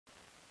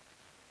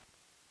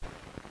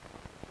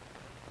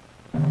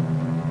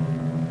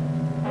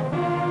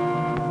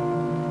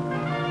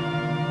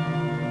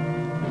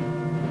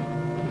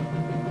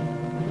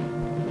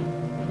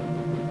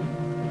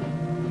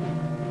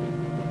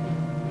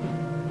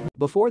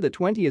Before the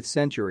 20th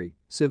century,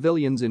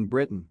 civilians in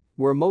Britain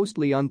were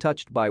mostly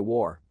untouched by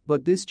war,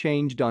 but this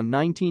changed on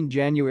 19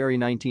 January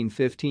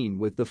 1915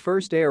 with the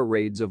first air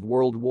raids of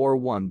World War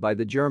I by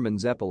the German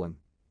Zeppelin.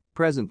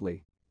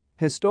 Presently,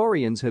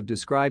 historians have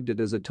described it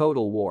as a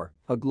total war,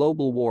 a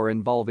global war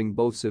involving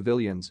both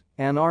civilians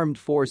and armed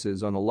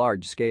forces on a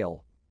large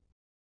scale.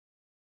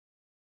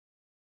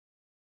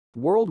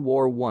 World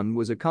War I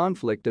was a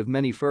conflict of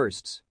many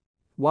firsts.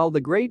 While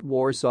the Great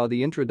War saw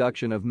the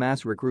introduction of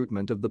mass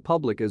recruitment of the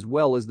public as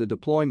well as the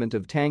deployment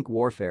of tank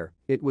warfare,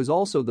 it was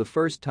also the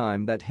first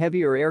time that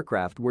heavier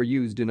aircraft were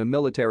used in a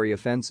military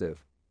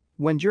offensive.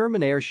 When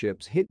German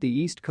airships hit the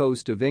east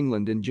coast of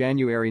England in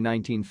January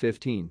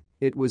 1915,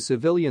 it was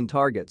civilian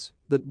targets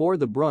that bore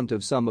the brunt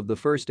of some of the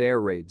first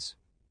air raids.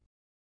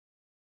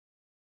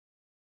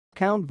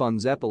 Count von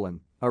Zeppelin,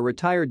 a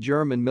retired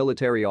German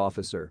military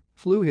officer,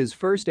 flew his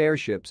first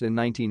airships in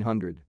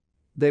 1900.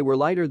 They were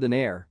lighter than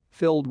air,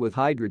 filled with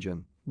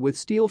hydrogen, with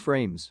steel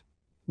frames.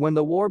 When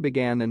the war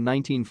began in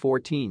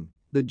 1914,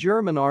 the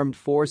German armed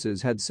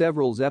forces had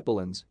several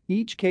Zeppelins,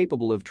 each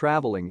capable of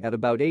traveling at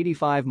about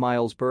 85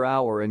 miles per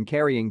hour and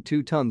carrying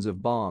 2 tons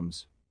of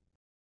bombs.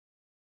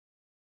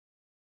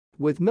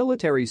 With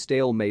military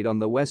stalemate on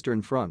the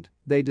Western Front,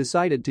 they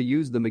decided to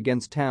use them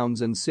against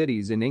towns and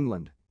cities in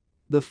England.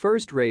 The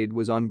first raid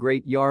was on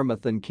Great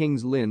Yarmouth and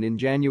King's Lynn in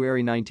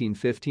January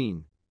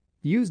 1915.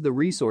 Use the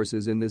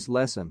resources in this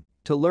lesson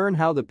to learn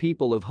how the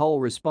people of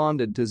Hull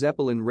responded to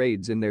Zeppelin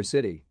raids in their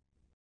city.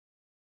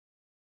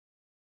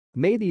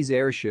 Maythie's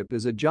airship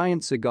is a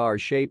giant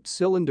cigar-shaped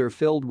cylinder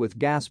filled with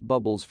gas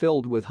bubbles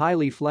filled with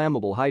highly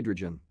flammable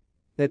hydrogen.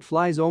 It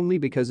flies only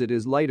because it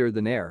is lighter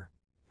than air.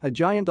 A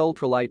giant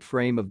ultralight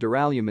frame of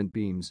deraillement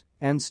beams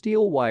and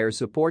steel wire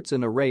supports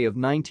an array of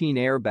 19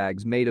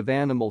 airbags made of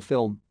animal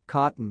film,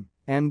 cotton,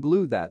 and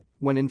glue that,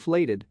 when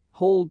inflated,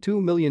 hold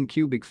 2 million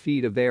cubic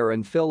feet of air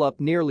and fill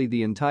up nearly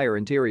the entire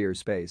interior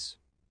space.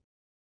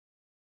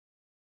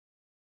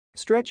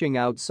 Stretching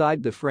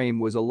outside the frame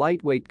was a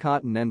lightweight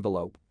cotton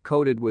envelope,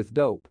 coated with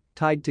dope,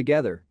 tied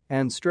together,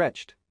 and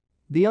stretched.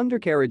 The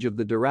undercarriage of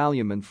the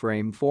deraillement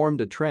frame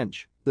formed a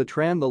trench that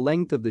ran the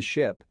length of the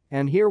ship,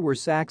 and here were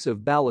sacks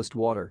of ballast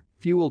water,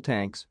 fuel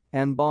tanks,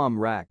 and bomb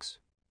racks.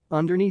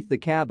 Underneath the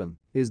cabin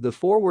is the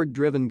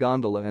forward-driven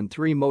gondola and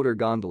 3 motor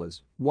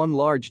gondolas, one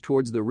large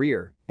towards the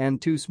rear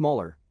and 2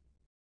 smaller.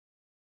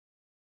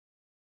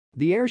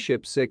 The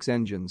airship's 6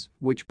 engines,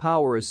 which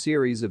power a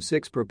series of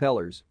 6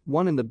 propellers,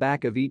 one in the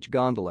back of each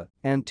gondola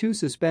and 2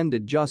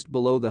 suspended just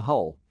below the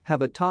hull,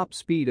 have a top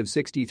speed of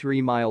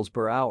 63 miles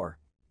per hour.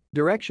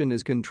 Direction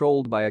is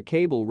controlled by a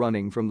cable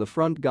running from the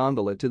front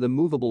gondola to the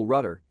movable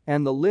rudder,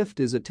 and the lift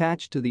is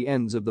attached to the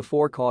ends of the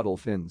 4 caudal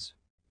fins.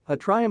 A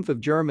triumph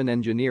of German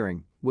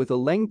engineering, with a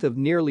length of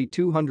nearly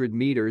 200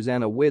 meters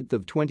and a width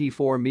of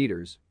 24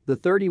 meters, the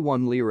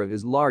 31 Lyra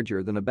is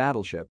larger than a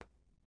battleship.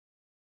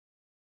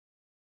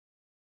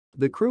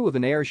 The crew of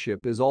an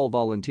airship is all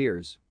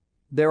volunteers.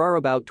 There are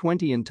about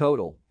 20 in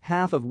total,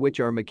 half of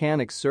which are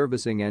mechanics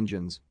servicing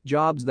engines,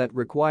 jobs that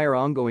require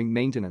ongoing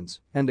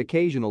maintenance and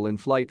occasional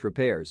in-flight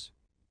repairs.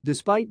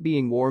 Despite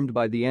being warmed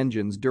by the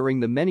engines during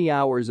the many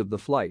hours of the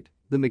flight,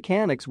 the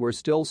mechanics were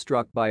still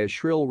struck by a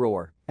shrill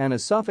roar and a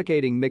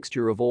suffocating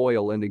mixture of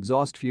oil and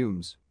exhaust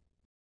fumes.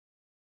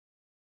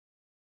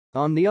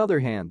 On the other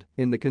hand,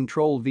 in the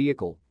control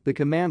vehicle, the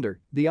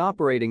commander, the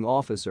operating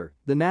officer,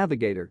 the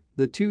navigator,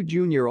 the 2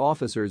 junior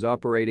officers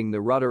operating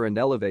the rudder and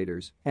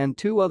elevators, and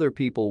 2 other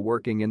people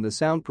working in the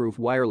soundproof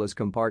wireless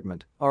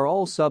compartment are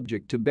all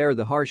subject to bear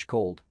the harsh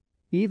cold.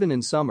 Even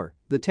in summer,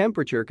 the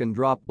temperature can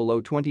drop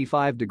below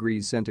 25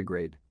 degrees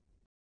centigrade.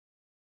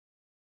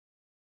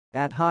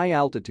 At high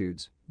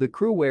altitudes, the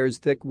crew wears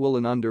thick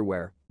woolen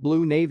underwear,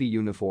 blue navy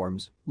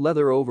uniforms,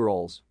 leather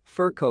overalls,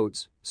 fur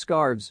coats,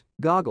 scarves,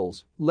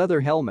 goggles,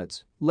 leather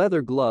helmets,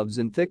 leather gloves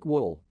and thick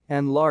wool,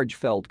 and large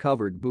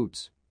felt-covered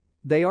boots.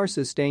 They are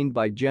sustained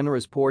by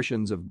generous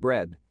portions of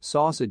bread,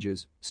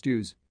 sausages,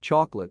 stews,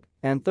 chocolate,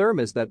 and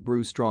thermos that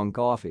brew strong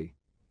coffee.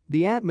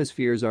 The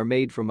atmospheres are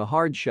made from a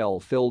hard shell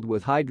filled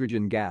with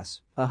hydrogen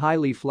gas, a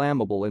highly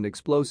flammable and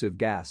explosive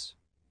gas.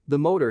 The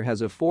motor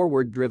has a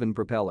forward-driven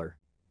propeller.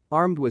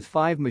 Armed with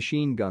 5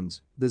 machine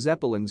guns, the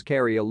Zeppelins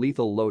carry a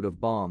lethal load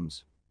of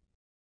bombs.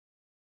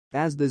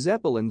 As the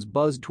Zeppelins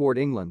buzzed toward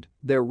England,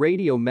 their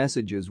radio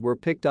messages were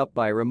picked up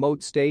by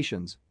remote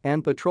stations,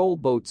 and patrol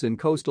boats and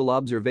coastal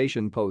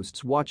observation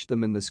posts watched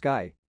them in the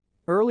sky.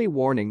 Early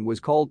warning was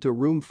called to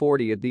Room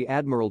 40 at the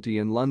Admiralty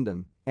in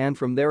London, and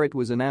from there it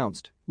was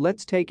announced,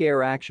 "Let's take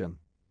air action."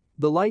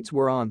 The lights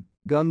were on,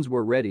 guns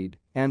were readied,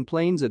 and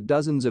planes at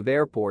dozens of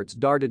airports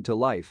darted to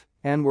life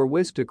and were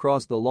whisked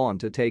across the lawn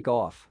to take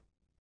off.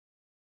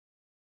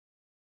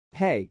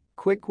 Hey,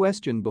 quick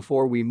question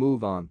before we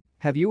move on.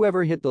 Have you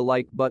ever hit the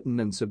like button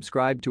and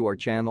subscribed to our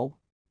channel?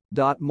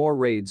 More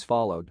raids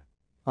followed.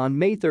 On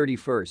May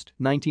 31,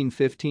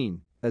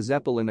 1915, a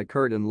Zeppelin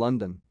occurred in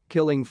London,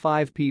 killing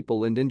 5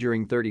 people and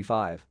injuring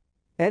 35.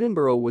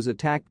 Edinburgh was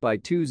attacked by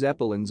 2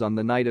 Zeppelins on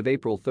the night of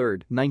April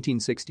 3,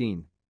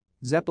 1916.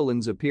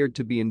 Zeppelins appeared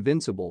to be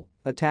invincible,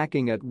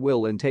 attacking at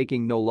will and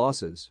taking no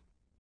losses.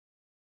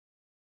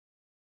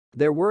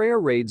 There were air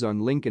raids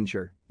on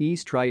Lincolnshire,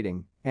 East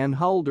Riding, and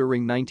Hull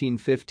during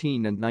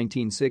 1915 and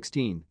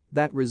 1916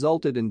 that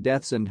resulted in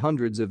deaths and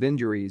hundreds of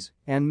injuries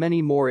and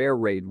many more air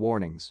raid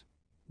warnings.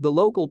 The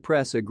local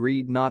press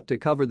agreed not to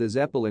cover the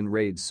Zeppelin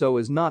raids so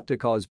as not to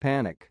cause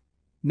panic.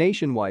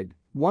 Nationwide,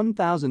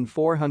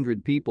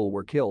 1,400 people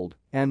were killed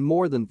and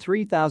more than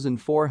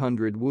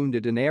 3,400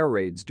 wounded in air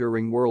raids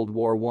during World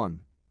War I.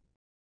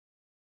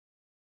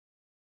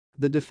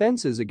 The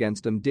defenses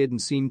against them didn't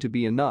seem to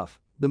be enough,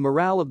 the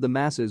morale of the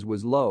masses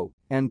was low,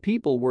 and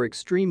people were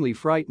extremely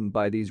frightened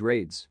by these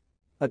raids.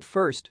 At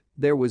first,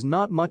 there was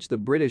not much the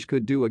British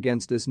could do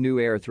against this new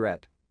air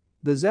threat.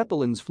 The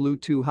Zeppelins flew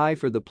too high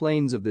for the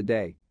planes of the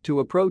day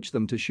to approach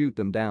them to shoot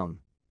them down.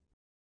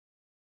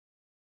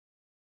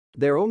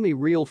 Their only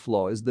real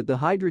flaw is that the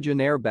hydrogen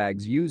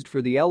airbags used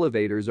for the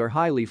elevators are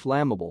highly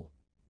flammable.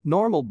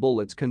 Normal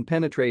bullets can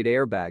penetrate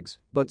airbags,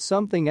 but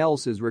something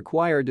else is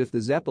required if the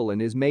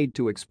Zeppelin is made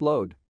to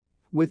explode.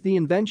 With the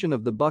invention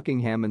of the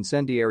Buckingham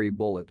incendiary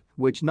bullet,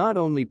 which not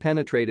only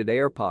penetrated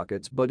air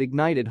pockets but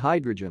ignited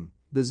hydrogen,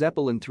 the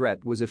Zeppelin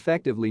threat was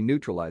effectively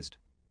neutralized.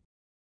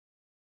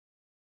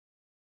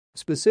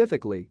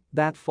 Specifically,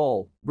 that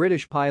fall,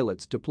 British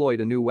pilots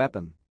deployed a new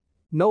weapon.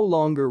 No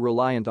longer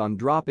reliant on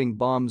dropping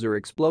bombs or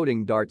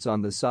exploding darts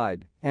on the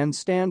side, and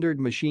standard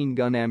machine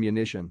gun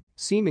ammunition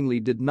seemingly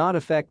did not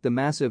affect the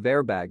massive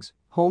airbags.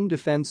 Home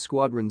defense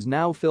squadrons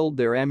now filled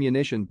their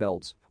ammunition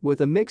belts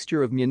with a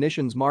mixture of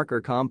munitions marker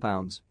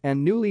compounds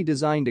and newly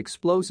designed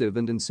explosive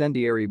and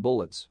incendiary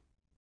bullets.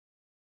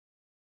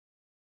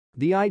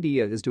 The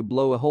idea is to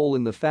blow a hole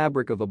in the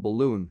fabric of a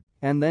balloon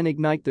and then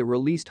ignite the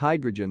released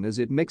hydrogen as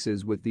it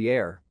mixes with the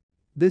air.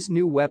 This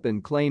new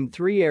weapon claimed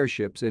 3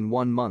 airships in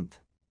 1 month.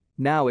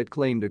 Now it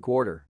claimed a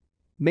quarter.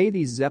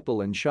 These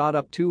Zeppelin shot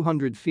up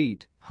 200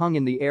 feet, hung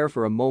in the air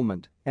for a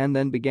moment, and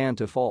then began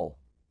to fall.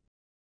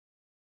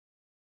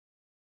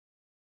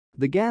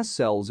 The gas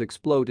cells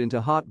explode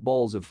into hot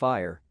balls of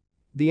fire.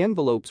 The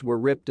envelopes were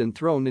ripped and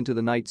thrown into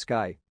the night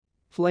sky.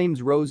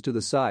 Flames rose to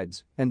the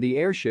sides, and the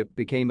airship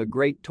became a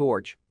great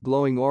torch,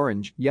 glowing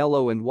orange,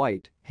 yellow and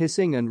white,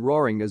 hissing and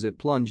roaring as it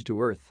plunged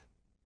to earth.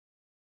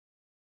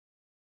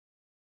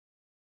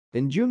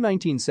 In June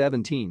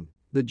 1917,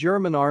 the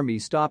German army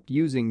stopped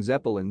using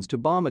Zeppelins to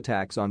bomb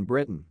attacks on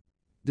Britain.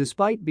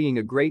 Despite being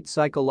a great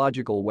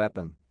psychological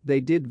weapon, they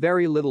did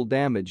very little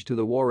damage to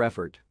the war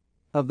effort.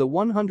 Of the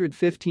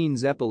 115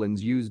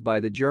 Zeppelins used by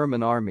the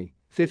German army,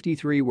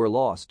 53 were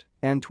lost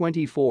and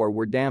 24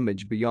 were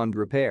damaged beyond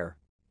repair.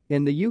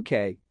 In the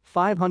UK,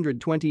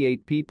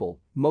 528 people,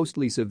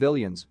 mostly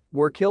civilians,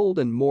 were killed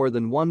and more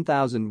than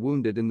 1,000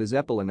 wounded in the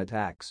Zeppelin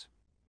attacks.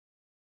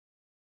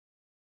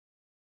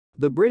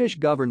 The British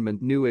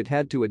government knew it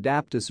had to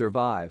adapt to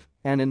survive,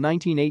 and in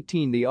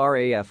 1918 the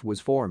RAF was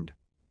formed.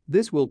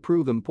 This will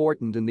prove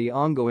important in the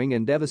ongoing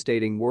and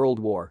devastating World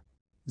War.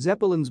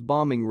 Zeppelin's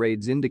bombing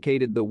raids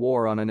indicated the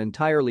war on an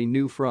entirely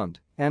new front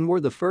and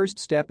were the first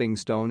stepping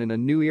stone in a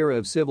new era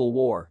of civil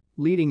war,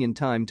 leading in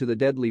time to the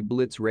deadly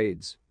Blitz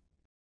raids.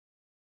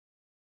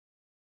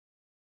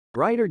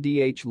 Writer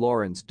D.H.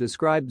 Lawrence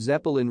described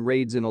Zeppelin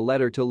raids in a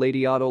letter to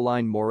Lady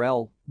Ottoline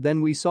Morell.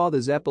 Then we saw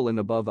the Zeppelin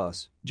above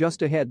us,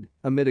 just ahead,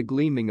 amid a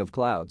gleaming of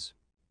clouds.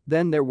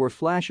 Then there were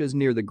flashes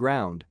near the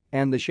ground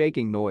and the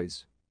shaking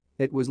noise.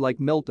 It was like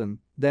Milton,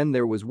 then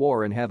there was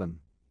war in heaven.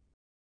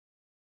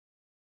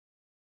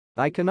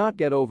 I cannot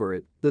get over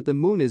it that the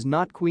moon is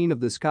not queen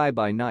of the sky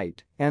by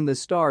night and the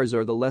stars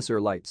are the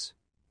lesser lights.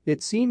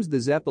 It seems the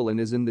Zeppelin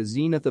is in the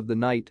zenith of the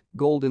night,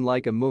 golden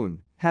like a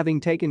moon, having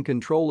taken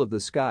control of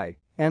the sky,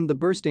 and the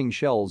bursting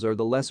shells are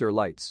the lesser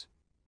lights.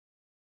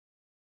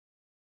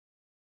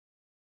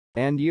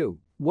 And you,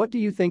 what do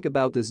you think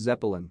about this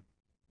Zeppelin?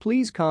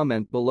 Please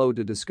comment below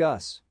to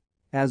discuss.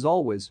 As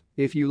always,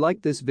 if you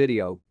like this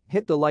video,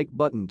 hit the like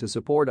button to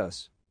support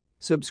us.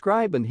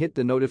 Subscribe and hit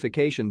the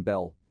notification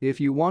bell if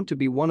you want to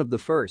be one of the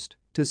first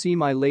to see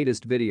my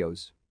latest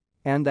videos.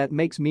 And that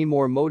makes me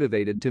more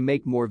motivated to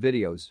make more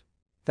videos.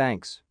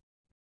 Thanks.